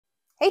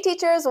Hey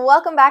teachers,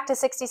 welcome back to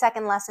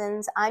 60-Second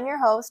Lessons. I'm your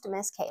host,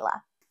 Miss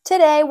Kayla.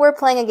 Today we're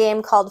playing a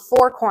game called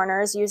Four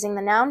Corners using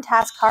the noun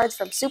task cards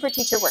from Super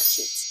Teacher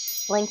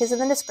Worksheets. Link is in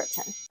the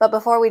description. But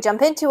before we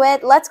jump into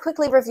it, let's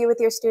quickly review with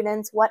your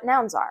students what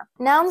nouns are.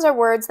 Nouns are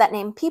words that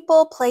name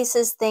people,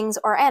 places, things,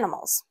 or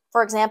animals.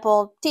 For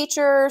example,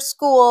 teacher,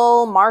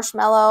 school,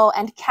 marshmallow,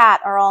 and cat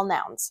are all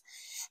nouns.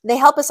 They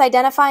help us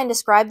identify and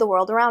describe the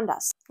world around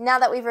us. Now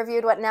that we've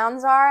reviewed what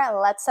nouns are,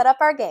 let's set up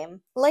our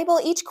game. Label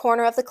each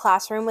corner of the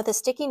classroom with a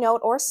sticky note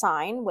or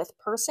sign with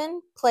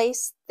person,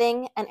 place,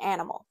 thing, and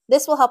animal.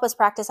 This will help us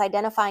practice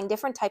identifying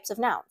different types of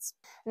nouns.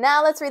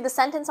 Now let's read the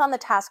sentence on the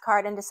task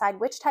card and decide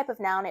which type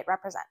of noun it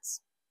represents.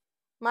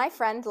 My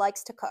friend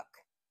likes to cook.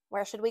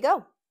 Where should we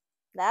go?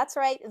 That's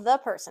right, the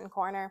person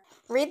corner.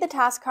 Read the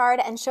task card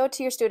and show it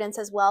to your students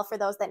as well for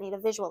those that need a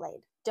visual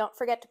aid. Don't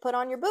forget to put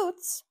on your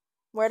boots.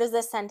 Where does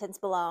this sentence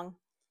belong?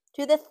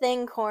 To the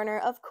thing corner,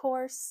 of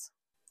course.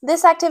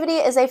 This activity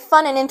is a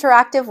fun and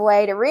interactive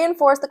way to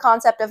reinforce the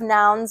concept of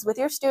nouns with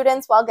your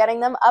students while getting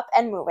them up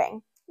and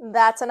moving.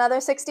 That's another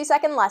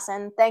 60-second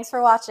lesson. Thanks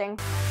for watching.